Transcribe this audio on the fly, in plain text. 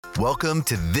Welcome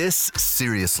to This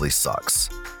Seriously Sucks,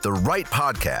 the right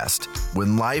podcast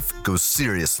when life goes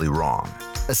seriously wrong.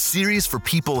 A series for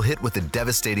people hit with a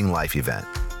devastating life event.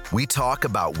 We talk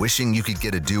about wishing you could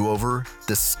get a do-over,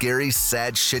 the scary,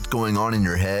 sad shit going on in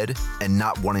your head, and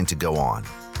not wanting to go on.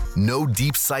 No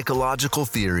deep psychological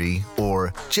theory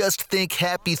or just think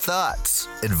happy thoughts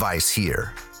advice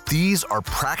here. These are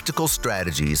practical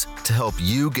strategies to help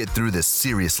you get through this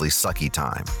seriously sucky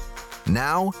time.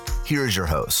 Now, here is your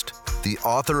host, the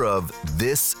author of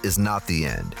This Is Not the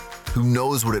End, who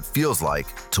knows what it feels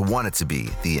like to want it to be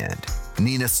the end,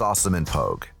 Nina Sossamon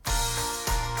Pogue.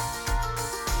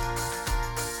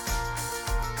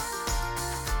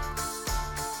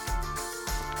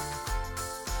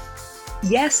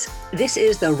 Yes, this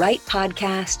is the right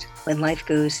podcast when life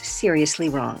goes seriously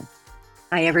wrong.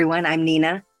 Hi, everyone. I'm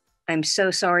Nina. I'm so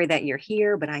sorry that you're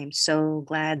here, but I am so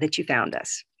glad that you found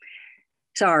us.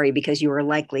 Sorry, because you are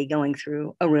likely going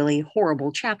through a really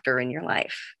horrible chapter in your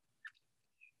life.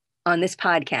 On this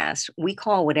podcast, we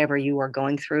call whatever you are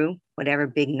going through, whatever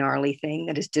big gnarly thing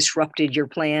that has disrupted your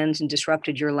plans and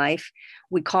disrupted your life,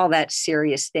 we call that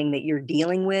serious thing that you're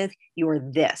dealing with, you're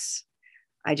this.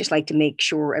 I just like to make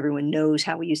sure everyone knows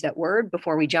how we use that word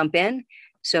before we jump in.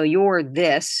 So you're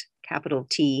this, capital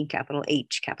T, capital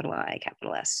H, capital I,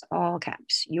 capital S, all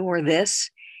caps. Your this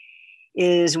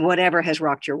is whatever has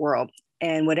rocked your world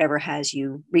and whatever has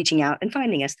you reaching out and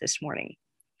finding us this morning.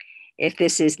 If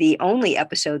this is the only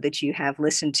episode that you have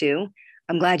listened to,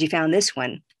 I'm glad you found this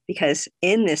one, because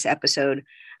in this episode,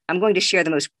 I'm going to share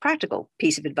the most practical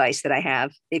piece of advice that I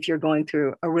have if you're going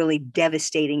through a really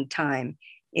devastating time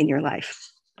in your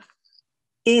life.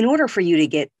 In order for you to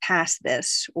get past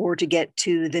this or to get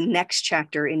to the next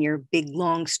chapter in your big,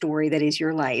 long story that is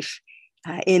your life,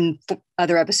 in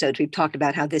other episodes, we've talked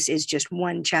about how this is just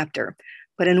one chapter.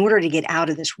 But in order to get out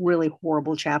of this really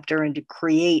horrible chapter and to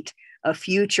create a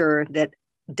future that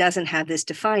doesn't have this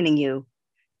defining you,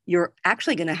 you're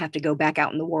actually going to have to go back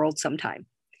out in the world sometime.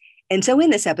 And so in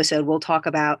this episode, we'll talk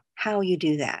about how you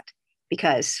do that.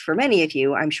 Because for many of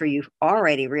you, I'm sure you've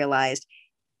already realized,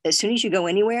 as soon as you go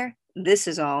anywhere, this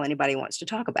is all anybody wants to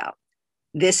talk about.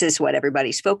 This is what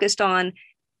everybody's focused on.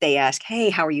 They ask,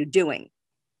 hey, how are you doing?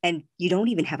 And you don't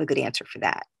even have a good answer for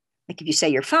that. Like if you say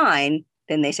you're fine,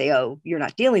 then they say, oh, you're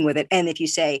not dealing with it. And if you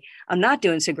say, I'm not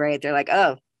doing so great, they're like,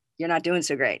 oh, you're not doing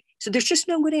so great. So there's just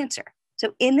no good answer.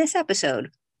 So in this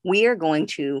episode, we are going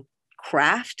to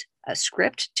craft a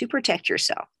script to protect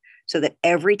yourself so that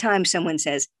every time someone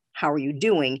says, how are you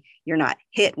doing? You're not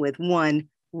hit with one,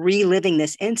 reliving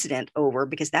this incident over,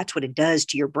 because that's what it does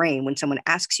to your brain when someone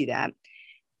asks you that.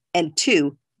 And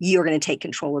two, you're going to take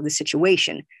control of the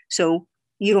situation. So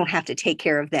you don't have to take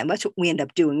care of them. That's what we end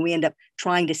up doing. We end up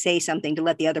trying to say something to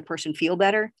let the other person feel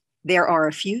better. There are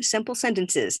a few simple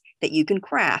sentences that you can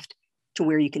craft to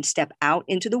where you can step out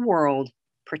into the world,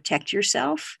 protect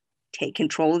yourself, take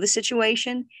control of the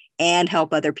situation, and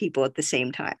help other people at the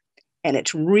same time. And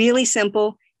it's really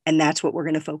simple, and that's what we're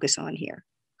going to focus on here.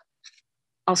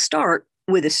 I'll start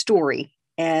with a story,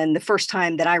 and the first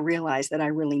time that I realized that I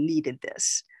really needed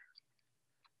this.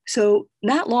 So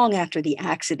not long after the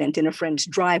accident in a friend's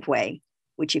driveway,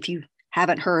 which if you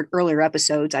haven't heard earlier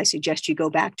episodes, I suggest you go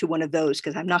back to one of those,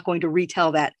 because I'm not going to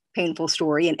retell that painful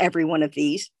story in every one of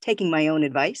these, taking my own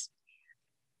advice.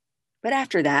 But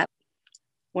after that,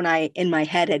 when I, in my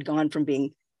head, had gone from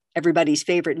being everybody's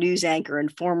favorite news anchor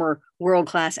and former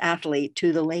world-class athlete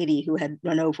to the lady who had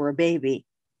run over a baby,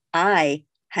 I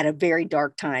had a very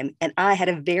dark time, and I had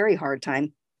a very hard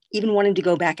time even wanting to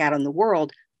go back out in the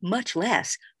world, much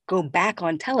less go back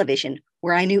on television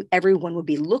where I knew everyone would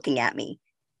be looking at me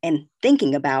and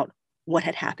thinking about what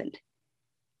had happened.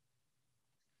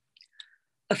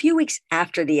 A few weeks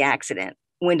after the accident,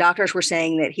 when doctors were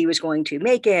saying that he was going to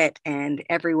make it and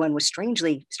everyone was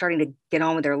strangely starting to get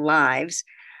on with their lives,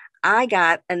 I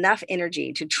got enough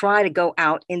energy to try to go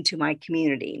out into my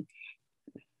community.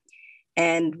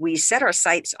 And we set our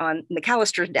sights on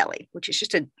McAllister's Deli, which is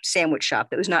just a sandwich shop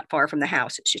that was not far from the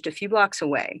house. It's just a few blocks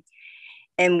away.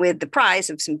 And with the prize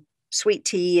of some sweet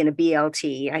tea and a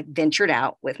BLT, I ventured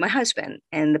out with my husband.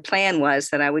 And the plan was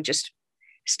that I would just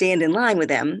stand in line with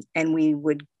them and we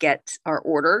would get our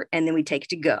order and then we'd take it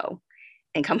to go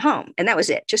and come home. And that was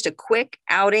it. Just a quick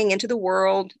outing into the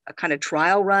world, a kind of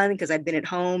trial run, because I'd been at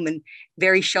home and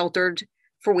very sheltered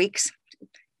for weeks.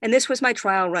 And this was my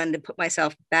trial run to put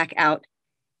myself back out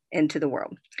into the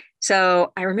world.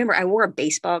 So I remember I wore a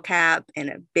baseball cap and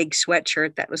a big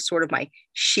sweatshirt that was sort of my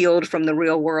shield from the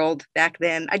real world back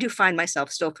then. I do find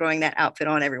myself still throwing that outfit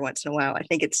on every once in a while. I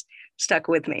think it's stuck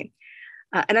with me.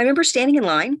 And I remember standing in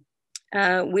line.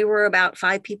 We were about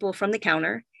 5 people from the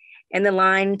counter. And the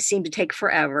line seemed to take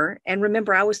forever. And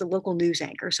remember, I was the local news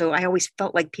anchor. So I always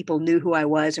felt like people knew who I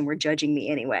was and were judging me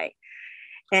anyway.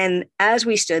 And as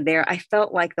we stood there, I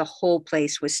felt like the whole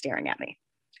place was staring at me.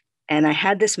 And I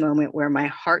had this moment where my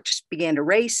heart just began to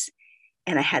race.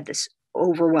 And I had this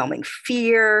overwhelming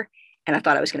fear. And I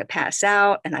thought I was going to pass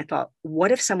out. And I thought,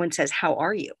 what if someone says, "How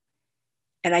are you?"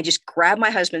 And I just grabbed my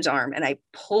husband's arm and I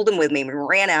pulled him with me and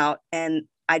ran out. And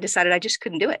I decided I just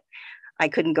couldn't do it. I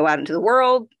couldn't go out into the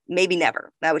world, maybe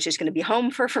never. I was just going to be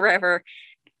home for forever.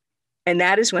 And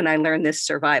that is when I learned this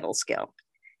survival skill.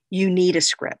 You need a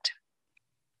script.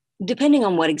 Depending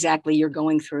on what exactly you're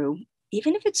going through,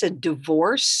 even if it's a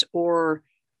divorce or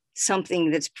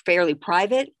something that's fairly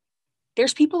private,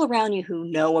 there's people around you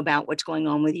who know about what's going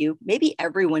on with you. Maybe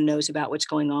everyone knows about what's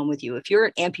going on with you. If you're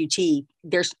an amputee,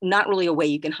 there's not really a way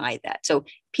you can hide that. So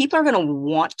people are going to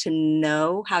want to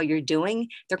know how you're doing.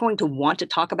 They're going to want to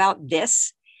talk about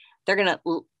this. They're going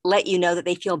to let you know that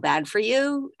they feel bad for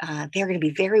you. They're going to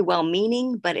be very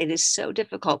well-meaning, but it is so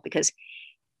difficult because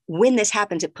when this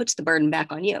happens, it puts the burden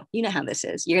back on you. You know how this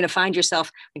is. You're going to find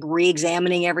yourself like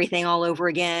re-examining everything all over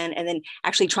again, and then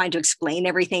actually trying to explain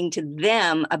everything to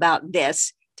them about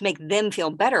this to make them feel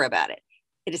better about it.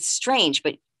 It is strange,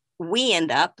 but we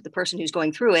end up, the person who's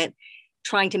going through it,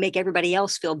 trying to make everybody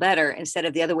else feel better instead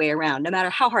of the other way around, no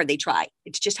matter how hard they try.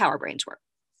 It's just how our brains work.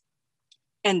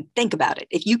 And think about it.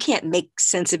 If you can't make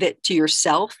sense of it to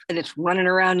yourself and it's running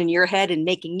around in your head and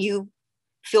making you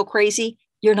feel crazy,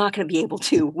 you're not going to be able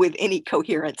to, with any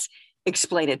coherence,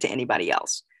 explain it to anybody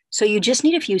else. So you just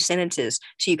need a few sentences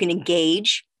so you can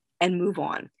engage and move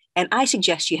on. And I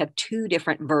suggest you have two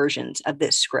different versions of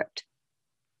this script.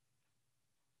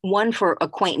 One for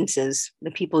acquaintances, the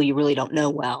people you really don't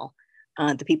know well,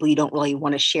 the people you don't really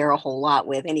want to share a whole lot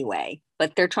with anyway,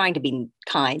 but they're trying to be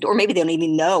kind, or maybe they don't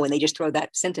even know and they just throw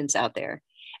that sentence out there.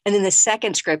 And then the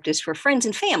second script is for friends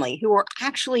and family who are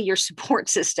actually your support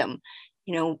system.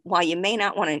 You know, while you may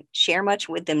not want to share much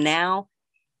with them now,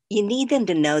 you need them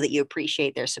to know that you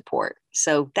appreciate their support.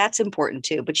 So that's important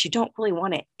too, but you don't really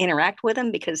want to interact with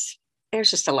them because there's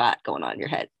just a lot going on in your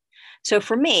head. So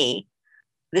for me,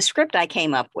 the script I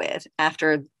came up with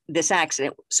after this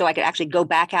accident, so I could actually go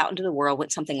back out into the world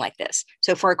with something like this.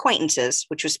 So for acquaintances,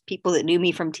 which was people that knew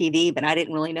me from TV, but I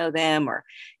didn't really know them, or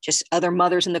just other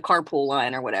mothers in the carpool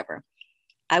line or whatever,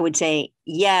 I would say,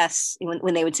 yes.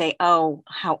 When they would say, "Oh,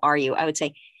 how are you?" I would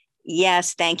say,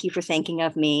 "Yes, thank you for thinking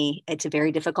of me. It's a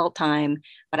very difficult time,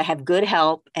 but I have good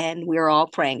help and we're all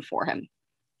praying for him."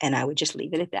 And I would just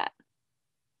leave it at that.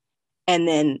 And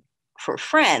then for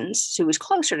friends who was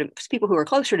closer to people who were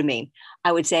closer to me,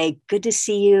 I would say, "Good to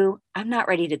see you. I'm not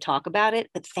ready to talk about it,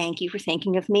 but thank you for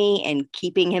thinking of me and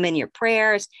keeping him in your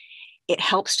prayers. It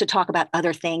helps to talk about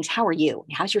other things. How are you?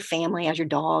 How's your family? How's your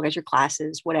dog? How's your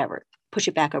classes? Whatever." Push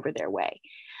it back over their way.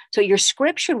 So your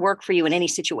script should work for you in any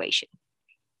situation.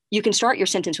 You can start your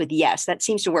sentence with yes. That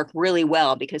seems to work really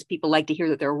well because people like to hear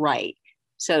that they're right.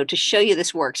 So to show you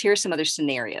this works, here's some other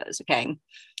scenarios, okay?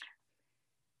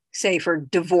 Say for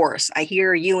divorce, I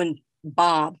hear you and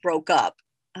Bob broke up.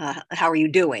 How are you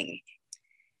doing?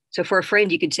 So for a friend,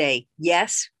 you could say,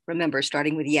 yes. Remember,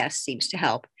 starting with yes seems to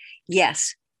help.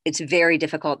 Yes, it's a very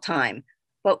difficult time,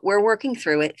 but we're working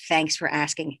through it. Thanks for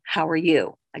asking. How are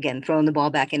you? Again, throwing the ball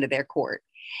back into their court.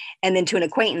 And then to an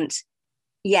acquaintance,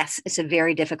 yes, it's a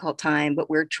very difficult time, but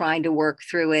we're trying to work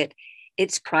through it.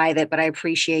 It's private, but I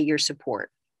appreciate your support.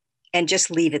 And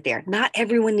just leave it there. Not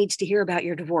everyone needs to hear about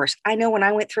your divorce. I know when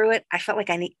I went through it, I felt like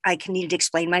I needed to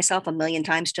explain myself a million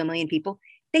times to a million people.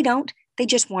 They don't. They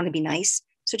just want to be nice.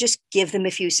 So just give them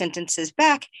a few sentences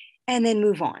back and then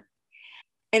move on.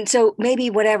 And so maybe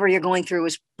whatever you're going through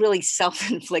is really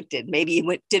self-inflicted. Maybe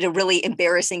you did a really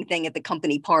embarrassing thing at the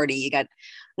company party. You got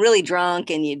really drunk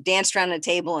and you danced around the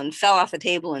table and fell off the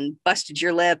table and busted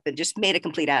your lip and just made a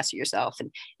complete ass of yourself.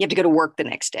 And you have to go to work the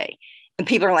next day. And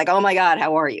people are like, "Oh my God,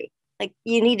 how are you?" Like,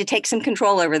 you need to take some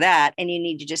control over that. And you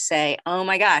need to just say, "Oh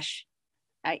my gosh,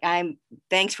 I'm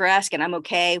thanks for asking. I'm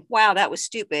okay. Wow, that was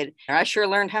stupid. Or I sure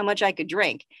learned how much I could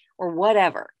drink," or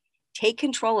whatever. Take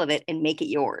control of it and make it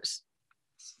yours.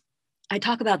 I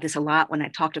talk about this a lot when I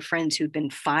talk to friends who've been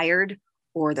fired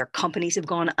or their companies have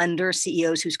gone under,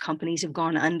 CEOs whose companies have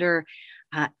gone under.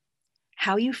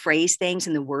 How you phrase things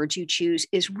and the words you choose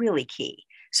is really key.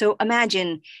 So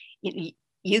imagine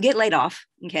you get laid off,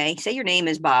 okay? Say your name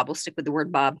is Bob. We'll stick with the word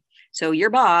Bob. So you're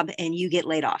Bob and you get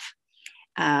laid off.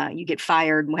 You get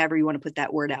fired, however you want to put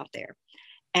that word out there.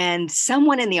 And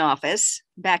someone in the office,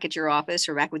 back at your office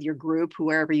or back with your group,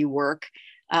 wherever you work,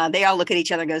 they all look at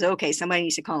each other and goes, "Okay, somebody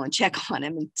needs to call and check on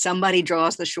him." And somebody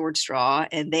draws the short straw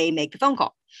and they make the phone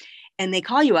call. And they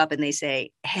call you up and they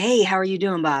say, "Hey, how are you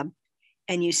doing, Bob?"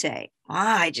 and you say,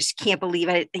 I just can't believe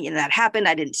that happened.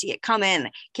 I didn't see it coming.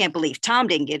 Can't believe Tom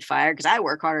didn't get fired because I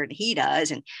work harder than he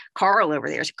does. And Carl over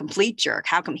there is a complete jerk.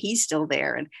 How come he's still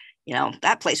there? And,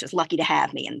 that place was lucky to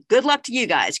have me. And good luck to you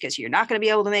guys because you're not going to be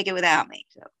able to make it without me.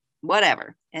 So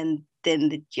whatever. And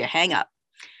then you hang up.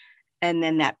 And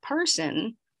then that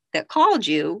person that called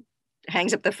you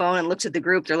hangs up the phone and looks at the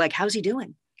group. They're like, how's he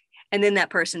doing? And then that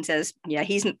person says, yeah,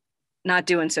 he's not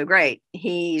doing so great.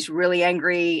 He's really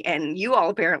angry and you all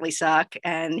apparently suck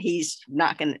and he's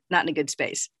not in a good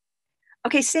space.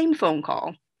 Okay, same phone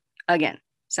call. Again,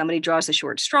 somebody draws the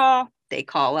short straw. They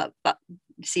call up,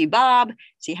 see Bob,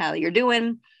 see how you're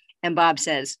doing. And Bob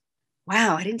says,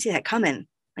 wow, I didn't see that coming.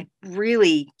 I'm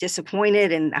really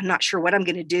disappointed and I'm not sure what I'm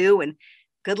going to do. And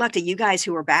good luck to you guys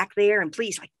who are back there. And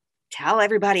please tell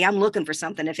everybody I'm looking for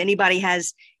something. If anybody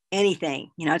has anything,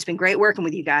 it's been great working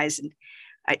with you guys. And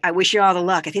I wish you all the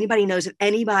luck. If anybody knows of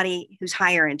anybody who's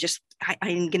hiring,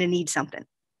 I'm going to need something.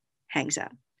 Hangs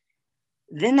up.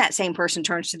 Then that same person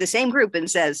turns to the same group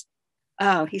and says,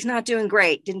 oh, he's not doing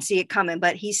great. Didn't see it coming.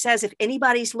 But he says, if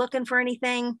anybody's looking for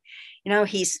anything,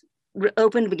 he's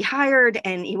open to be hired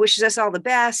and he wishes us all the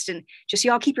best. And just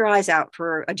y'all keep your eyes out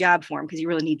for a job for him because he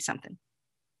really needs something.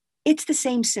 It's the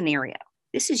same scenario.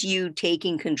 This is you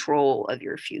taking control of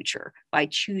your future by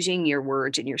choosing your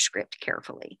words and your script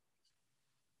carefully.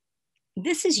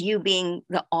 This is you being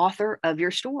the author of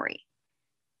your story.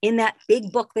 In that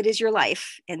big book that is your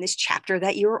life and this chapter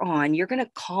that you're on, you're going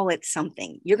to call it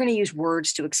something. You're going to use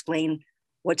words to explain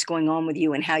what's going on with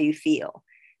you and how you feel.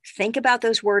 Think about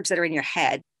those words that are in your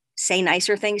head. Say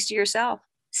nicer things to yourself.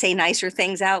 Say nicer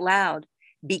things out loud.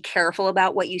 Be careful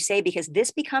about what you say because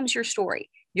this becomes your story.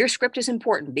 Your script is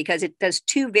important because it does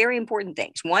two very important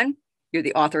things. One, you're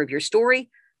the author of your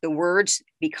story. The words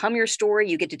become your story.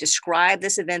 You get to describe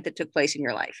this event that took place in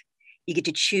your life. You get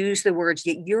to choose the words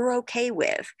that you're okay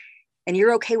with, and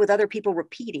you're okay with other people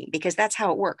repeating because that's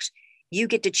how it works. You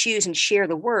get to choose and share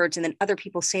the words, and then other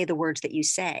people say the words that you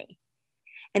say.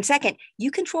 And second, you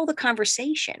control the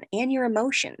conversation and your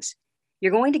emotions.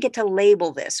 You're going to get to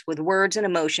label this with words and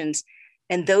emotions,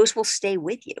 and those will stay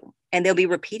with you. And they'll be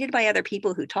repeated by other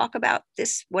people who talk about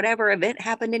this, whatever event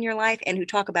happened in your life, and who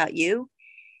talk about you.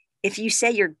 If you say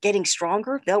you're getting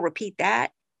stronger, they'll repeat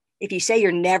that. If you say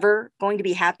you're never going to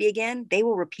be happy again, they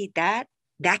will repeat that.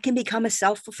 That can become a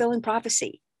self-fulfilling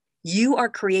prophecy. You are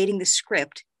creating the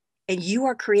script and you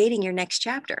are creating your next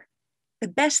chapter. The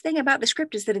best thing about the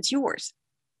script is that it's yours.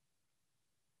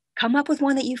 Come up with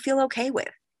one that you feel okay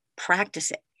with. Practice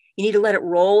it. You need to let it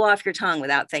roll off your tongue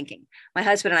without thinking. My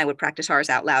husband and I would practice ours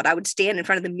out loud. I would stand in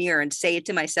front of the mirror and say it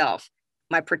to myself,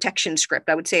 my protection script.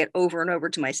 I would say it over and over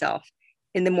to myself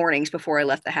in the mornings before I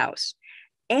left the house.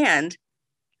 And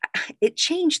it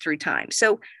changed through time.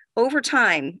 So over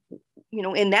time,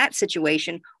 in that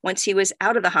situation, once he was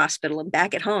out of the hospital and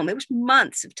back at home, it was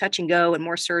months of touch and go and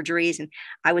more surgeries. And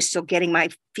I was still getting my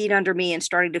feet under me and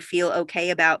starting to feel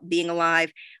okay about being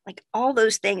alive. Like all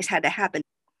those things had to happen.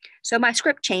 So my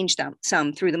script changed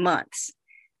some through the months.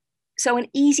 So an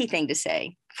easy thing to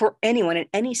say for anyone in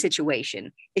any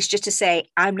situation is just to say,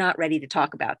 I'm not ready to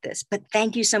talk about this, but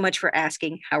thank you so much for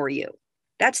asking. How are you?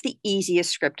 That's the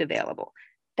easiest script available.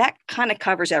 That kind of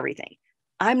covers everything.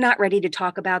 I'm not ready to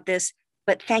talk about this,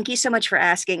 but thank you so much for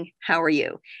asking. How are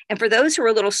you? And for those who are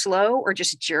a little slow or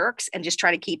just jerks and just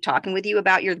try to keep talking with you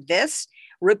about your this,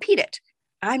 repeat it.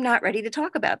 I'm not ready to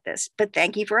talk about this, but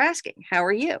thank you for asking. How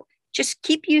are you? Just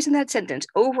keep using that sentence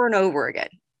over and over again.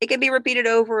 It can be repeated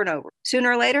over and over.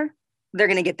 Sooner or later, they're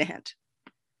going to get the hint.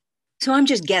 So I'm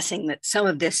just guessing that some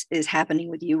of this is happening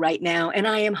with you right now. And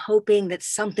I am hoping that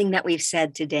something that we've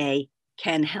said today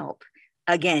can help.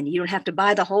 Again, you don't have to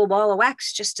buy the whole ball of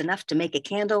wax, just enough to make a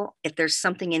candle. If there's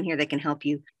something in here that can help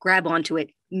you, grab onto it,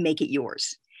 make it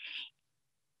yours.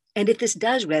 And if this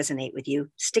does resonate with you,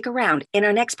 stick around. In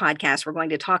our next podcast, we're going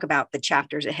to talk about the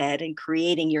chapters ahead and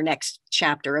creating your next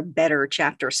chapter, a better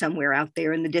chapter somewhere out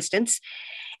there in the distance.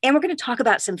 And we're going to talk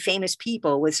about some famous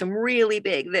people with some really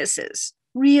big thises,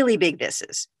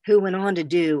 who went on to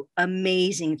do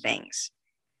amazing things.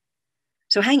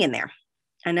 So hang in there.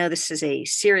 I know this is a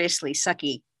seriously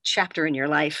sucky chapter in your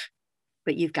life,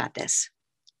 but you've got this.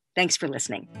 Thanks for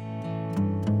listening.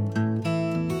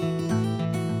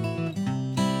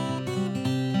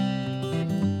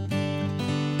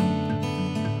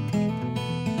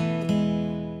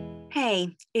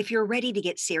 Hey, if you're ready to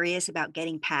get serious about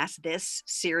getting past this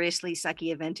seriously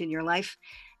sucky event in your life,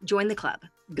 join the club.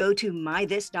 Go to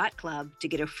mythis.club to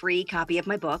get a free copy of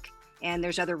my book, and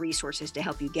there's other resources to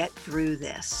help you get through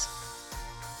this.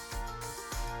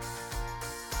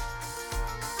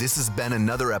 This has been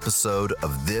another episode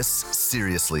of This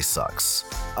Seriously Sucks.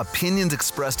 Opinions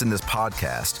expressed in this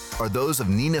podcast are those of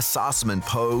Nina Sossamon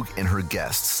Pogue and her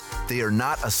guests. They are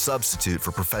not a substitute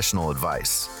for professional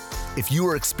advice. If you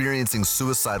are experiencing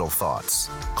suicidal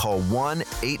thoughts, call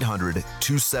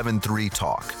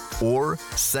 1-800-273-TALK or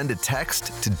send a text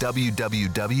to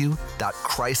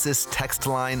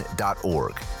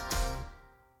www.crisistextline.org.